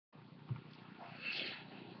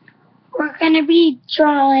We're going to be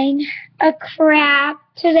drawing a crab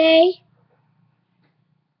today.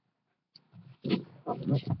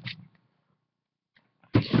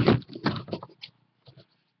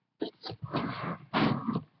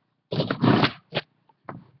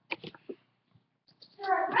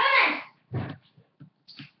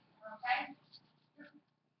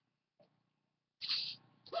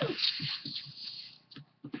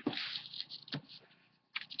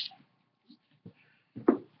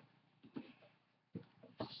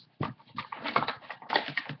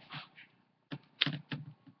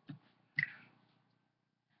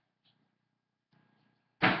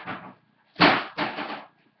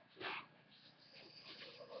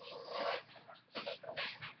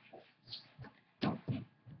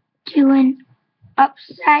 Do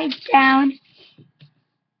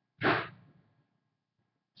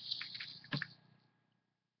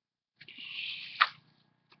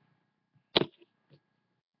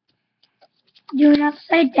an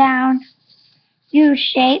upside down U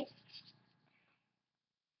shape.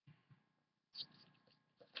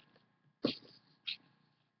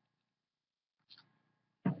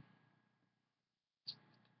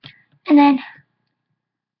 And then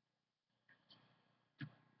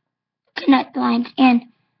connect the lines. And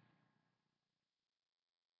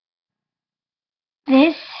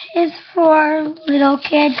this is for little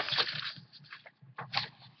kids.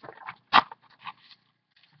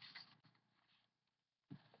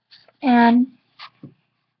 And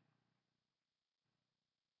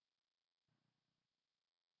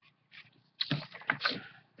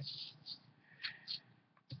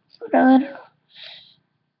put a little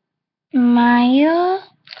smile.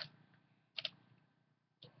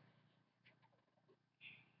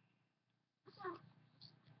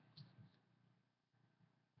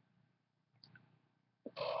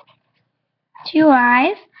 Two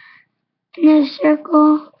eyes. And a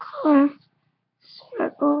circle color.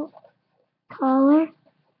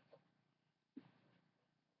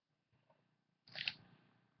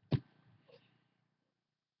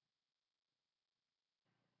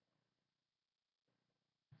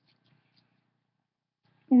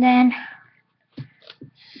 And then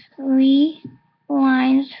 3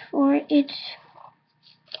 lines for its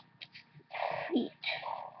feet.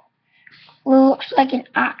 Looks like an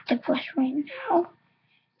octopus right now.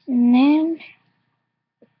 And then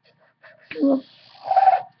do a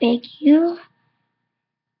big U.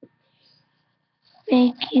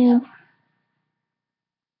 Big U.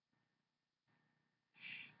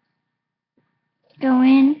 Go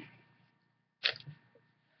in.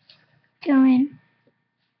 Go in.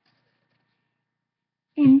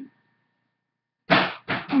 In.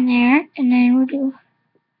 And there. And then we'll do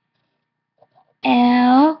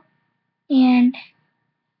L and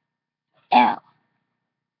L.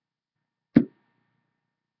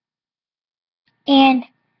 And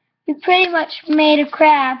we pretty much made a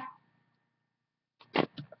crab.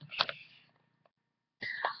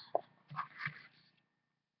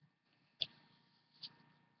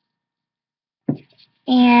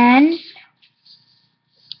 And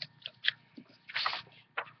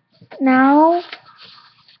now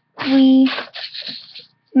we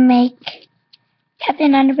make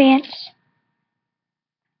Captain Underpants.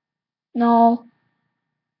 No.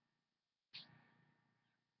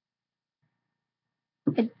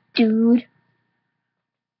 A dude.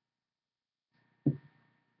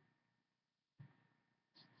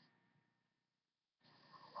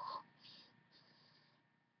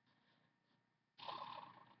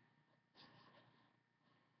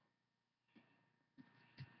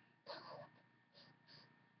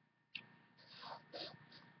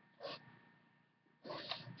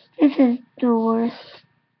 This is doors.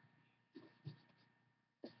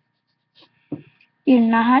 You do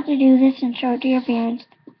not have to do this and show it to your parents.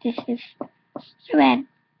 This is so bad.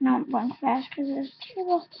 Not one fast because it's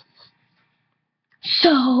terrible.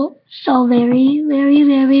 So very, very,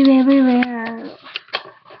 very, very rare.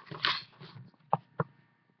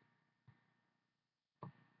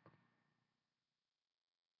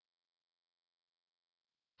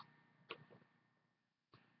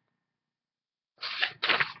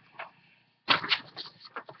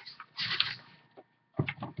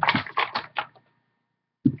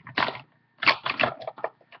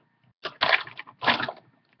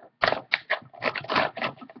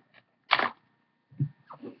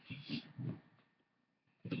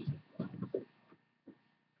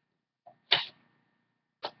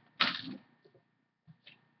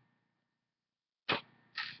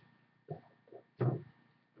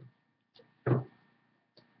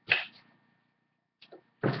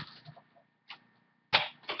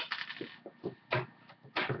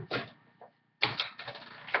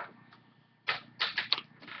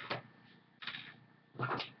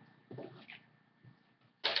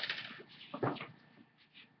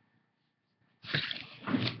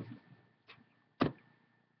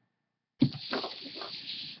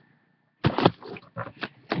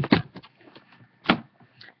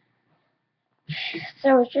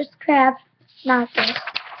 So it's just crab, not this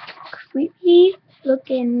creepy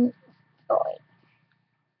looking boy.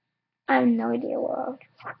 I have no idea what.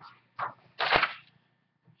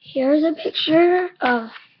 Here's a picture of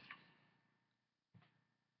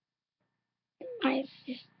my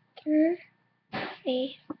sister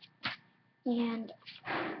face and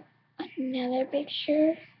another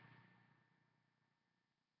picture.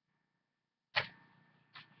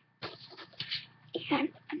 And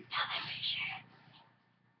another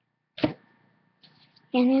picture.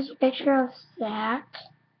 And here's a picture of Zach.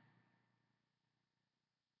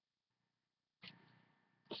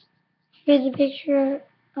 Here's a picture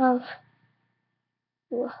of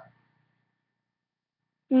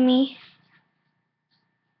me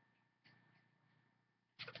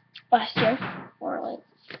last year, or like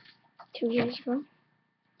 2 years ago.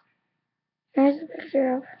 Here's a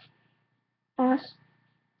picture of us,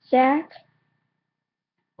 Zach,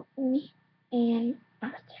 me, and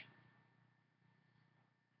Austin.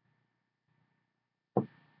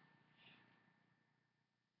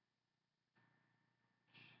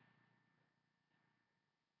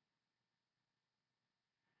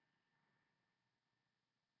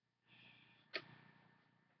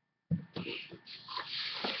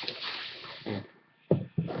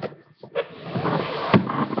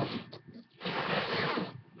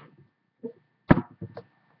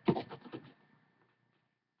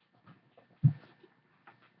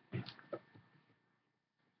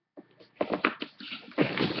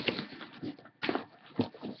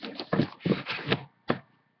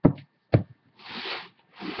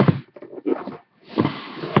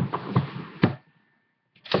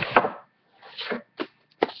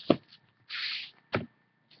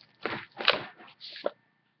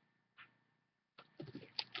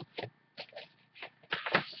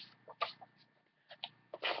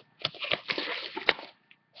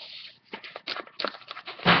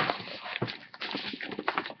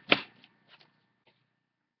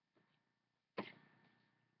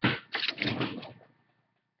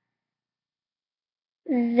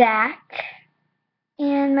 Zach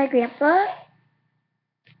and my grandpa.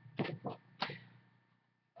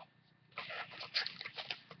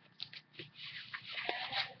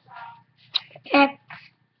 And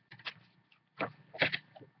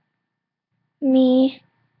me.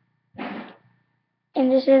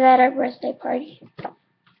 And this is at our birthday party.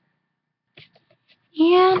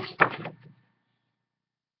 And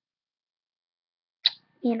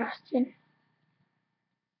me and Austin.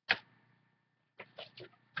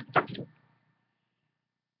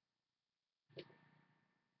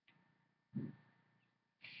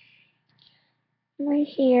 Right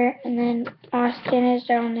here, and then Austin is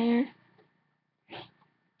down there.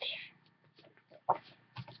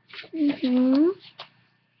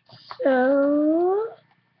 So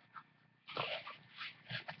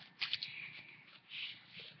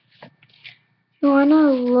if you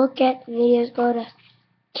wanna look at videos, go to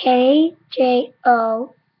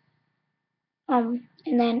KJO and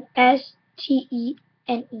then STENE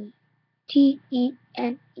TENE.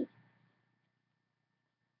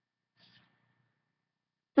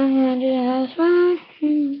 And it has fun.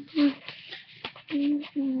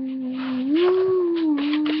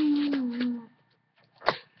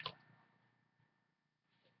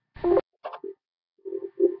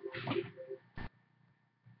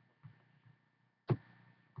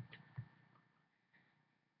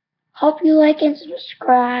 Hope you like and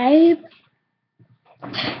subscribe.